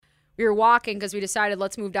we were walking because we decided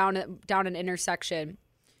let's move down an intersection.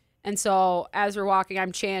 And so as we're walking,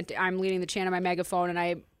 I'm leading the chant on my megaphone, and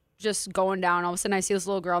I just going down. All of a sudden, I see this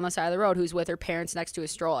little girl on the side of the road who's with her parents next to a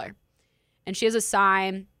stroller. And she has a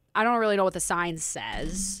sign. I don't really know what the sign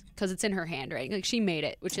says because it's in her handwriting. Like, she made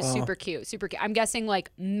it, which is super cute, super cute. I'm guessing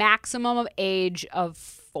like maximum of age of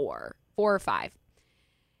 4 or 5.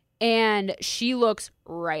 And she looks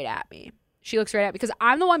right at me. She looks right at me because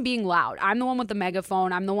I'm the one being loud. I'm the one with the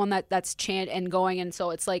megaphone. I'm the one that's chant and going. And so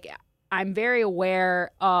it's like I'm very aware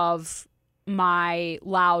of my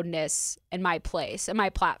loudness and my place and my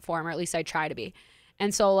platform, or at least I try to be.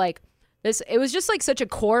 And so like it was just like such a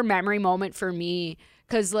core memory moment for me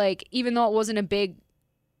because like even though it wasn't a big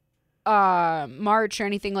march or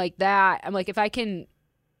anything like that, I'm like, if I can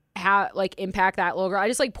impact that little girl, I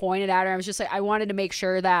just like pointed at her. I was just like, I wanted to make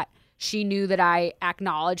sure that she knew that I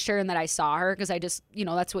acknowledged her and that I saw her because I just,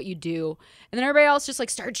 that's what you do. And then everybody else just like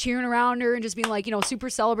started cheering around her and just being like, super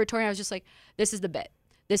celebratory. I was just like, this is the bit.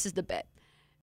 This is the bit.